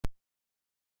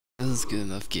This is good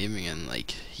enough gaming and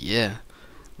like yeah,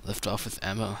 lift off with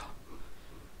Emma.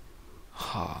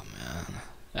 Oh man,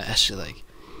 I actually like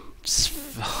just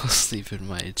fell asleep in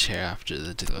my chair after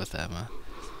the deal with Emma.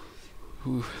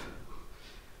 Whew.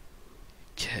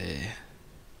 Okay,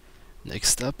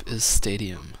 next up is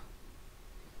Stadium,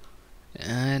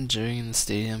 and during the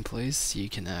Stadium place you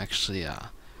can actually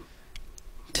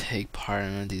take part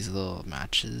in these little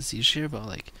matches. Usually about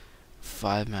like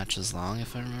 5 matches long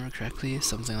if I remember correctly,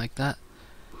 something like that.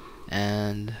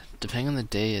 And depending on the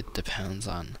day, it depends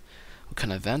on what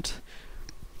kind of event.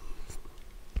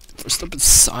 First up is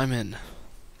Simon.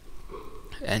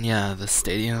 And yeah, the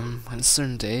stadium, on a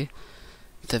certain day,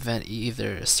 the event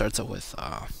either starts out with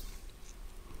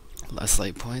less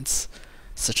light points,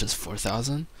 such as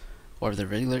 4,000, or the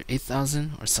regular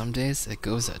 8,000, or some days it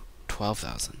goes at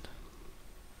 12,000.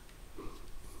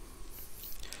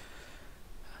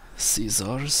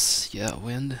 Caesars, yeah,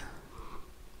 wind.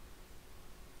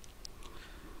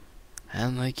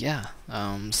 And like yeah,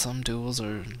 some duels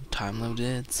are time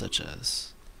limited, such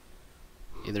as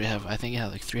either have I think you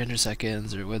have like 300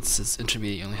 seconds, or what's its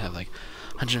intermediate you only have like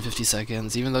 150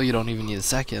 seconds, even though you don't even need a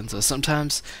second. So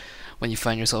sometimes when you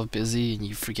find yourself busy and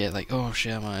you forget like, oh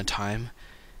shit, I'm out of time,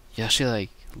 you actually like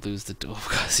lose the duel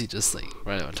because you just like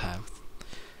run out of time.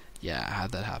 Yeah, I had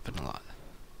that happen a lot.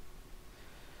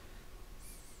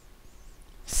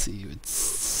 Let's see what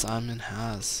Simon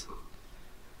has.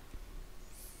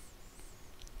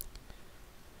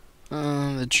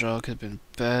 The draw could have been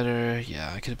better.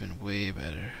 Yeah, it could have been way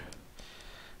better.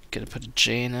 Could have put a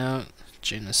Jane out.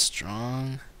 Jane is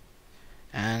strong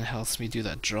and helps me do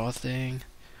that draw thing.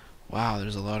 Wow,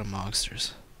 there's a lot of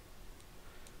monsters.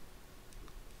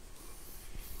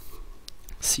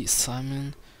 See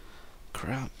Simon.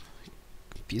 Crap.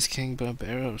 Beast King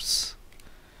Barbaros.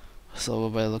 So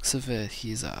by the looks of it,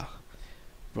 he's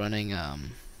running a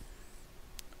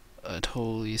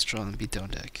totally strong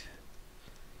beatdown deck.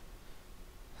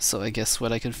 So I guess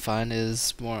what I could find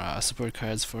is more support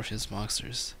cards for his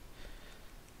monsters.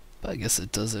 But I guess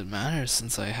it doesn't matter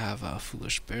since I have a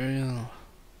Foolish Burial.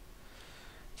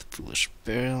 The Foolish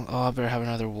Burial. Oh, I better have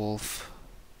another wolf.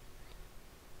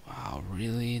 Wow,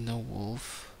 really? No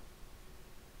wolf?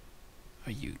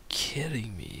 Are you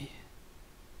kidding me?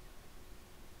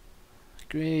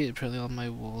 Great, apparently all my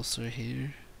wolves are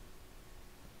here.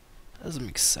 That doesn't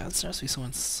make sense. There has to be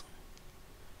someone's.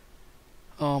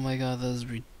 Oh my god, that is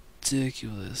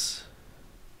ridiculous.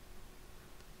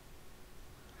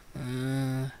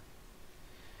 You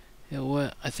know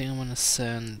what? I think I'm gonna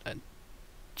send a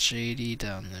JD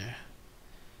down there.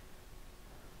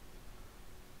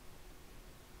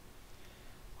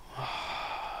 Are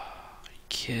you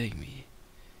kidding me?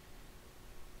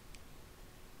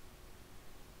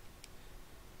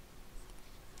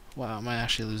 Wow, I might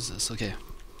actually lose this. Okay.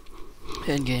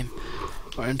 End game.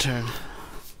 Or in turn.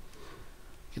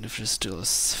 Gonna just do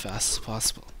this as fast as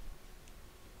possible.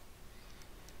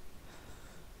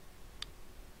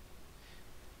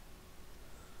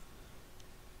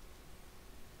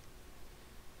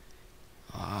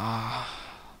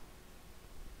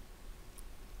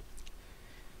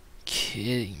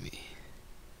 Kidding me.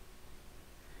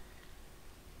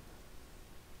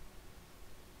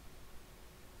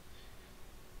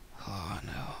 Oh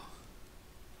no.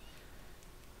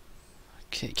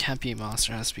 Okay, it can't be a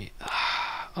monster, it has to be.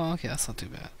 Oh, okay, that's not too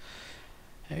bad.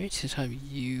 Every time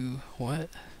you. What?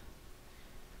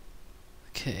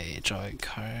 Okay, drawing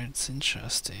cards,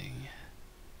 interesting.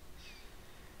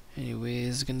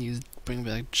 Anyways, gonna bring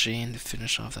back Jane to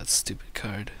finish off that stupid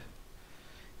card.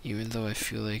 Even though I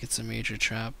feel like it's a major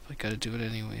trap, I gotta do it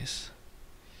anyways.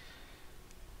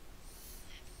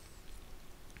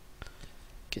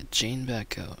 Get Jane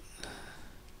back out.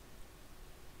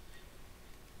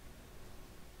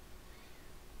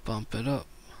 Bump it up.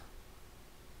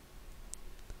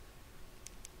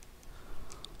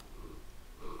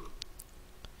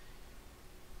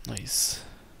 Nice.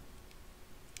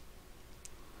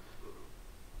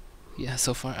 Yeah,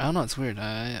 so far, I don't know, it's weird.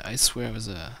 I swear it was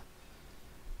a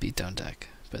beatdown deck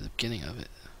by the beginning of it.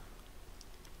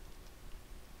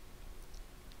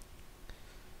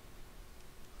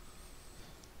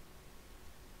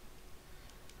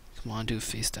 Come on, do a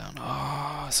face down.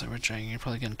 Oh, so we're trying. You're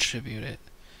probably gonna tribute it.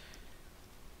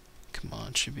 Come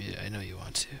on, tribute it. I know you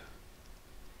want to.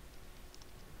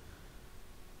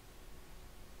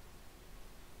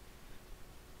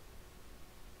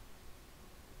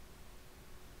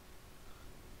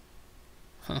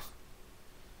 Huh.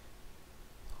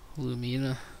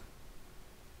 Lumina.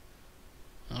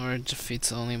 Or it defeats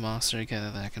the only monster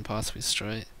that can possibly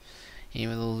destroy it.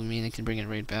 Even though Lumina can bring it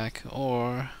right back.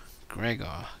 Or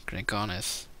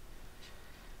Gregoneth.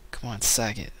 come on,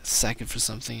 sack it. Sack it for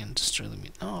something and destroy the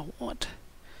meat. Oh, what?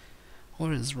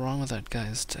 What is wrong with that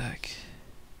guy's deck?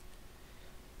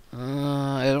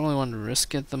 I don't really want to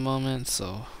risk it at the moment,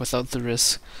 so without the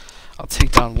risk, I'll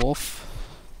take down Wolf.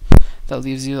 That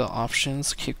leaves you the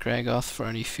options. Keep Gragoth for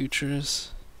any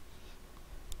futures.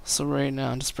 So right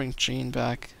now, just bring Jane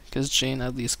back, because Jane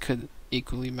at least could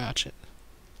equally match it.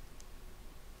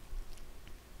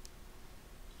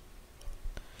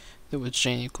 Then with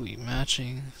Jane equally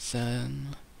matching,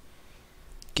 then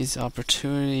gives the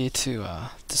opportunity to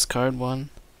discard one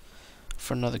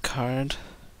for another card.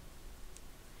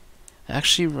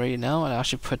 Actually, right now, I'd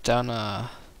actually put down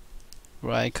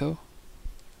Raikou.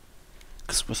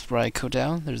 Because with Raikou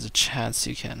down, there's a chance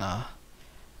you can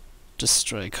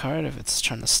destroy a card if it's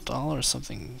trying to stall or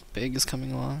something big is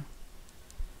coming along.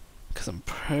 Because I'm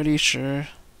pretty sure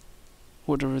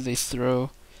whatever they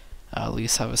throw, I'll at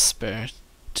least have a spare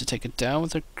to take it down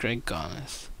with a Great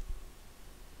Goneth.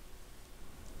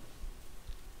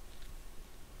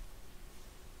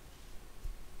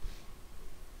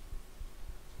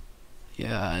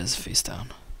 Yeah, it's face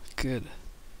down. Good.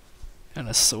 And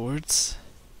a swords.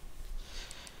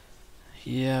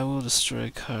 Yeah, we'll destroy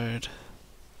a card.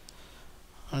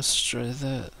 I'll destroy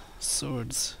that.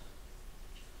 Swords.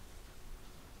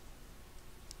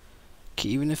 Okay,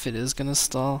 even if it is gonna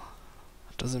stall,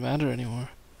 it doesn't matter anymore.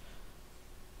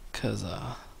 Cause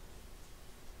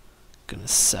gonna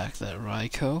sack that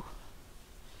Raikou.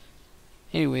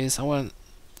 Anyways, I want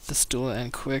this duel to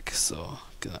end quick, so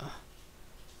gonna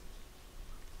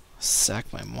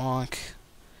sack my Monk.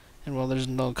 And while there's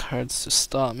no cards to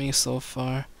stop me so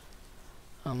far,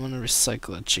 I'm gonna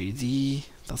recycle a JD.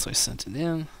 That's why I sent it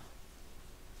in.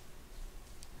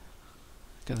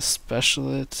 Gonna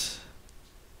special it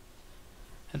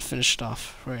and finish it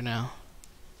off right now.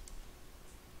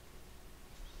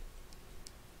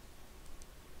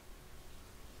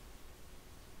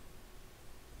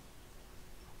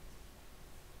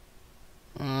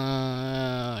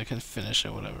 I can finish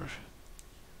it, whatever.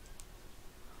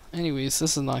 Anyways,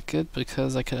 this is not good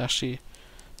because I could actually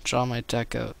draw my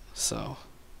deck out, so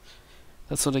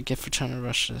that's what I get for trying to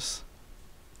rush this.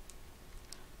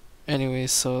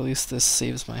 Anyways, so at least this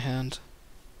saves my hand.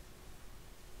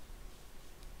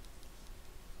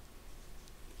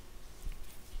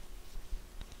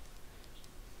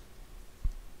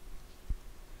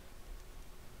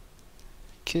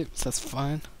 Okay, that's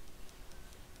fine.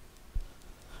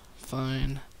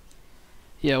 Fine.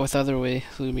 Yeah, with other way,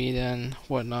 Lumina and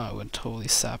whatnot would totally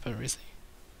sap everything.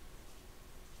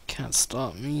 Can't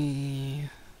stop me.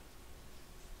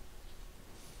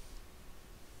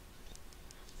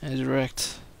 And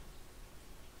direct.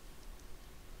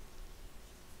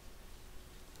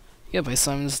 Yeah, by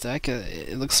Simon's deck,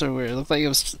 it looks so weird. It looked like it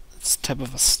was type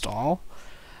of a stall.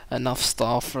 Enough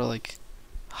stall for like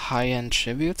high-end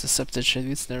tributes, except the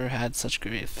tributes never had such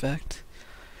great effect.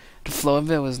 The flow of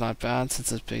it was not bad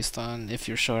since it's based on if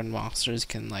you're short on monsters you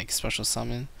can like special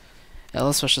summon. And all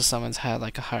the special summons had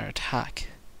like a higher attack.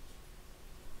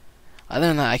 Other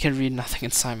than that, I could read nothing in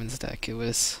Simon's deck. It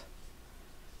was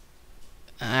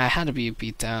I had to be a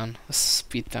beatdown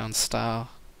style.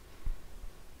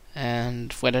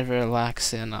 And whatever it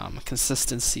lacks in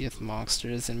consistency with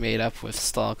monsters and made up with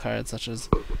stall cards such as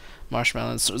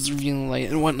Marshmallow and Swords Revealing Light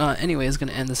and whatnot. Anyway, it's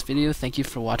gonna end this video. Thank you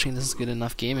for watching. This is Good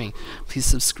Enough Gaming. Please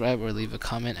subscribe or leave a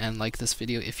comment and like this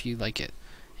video if you like it.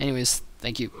 Anyways,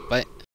 thank you. Bye.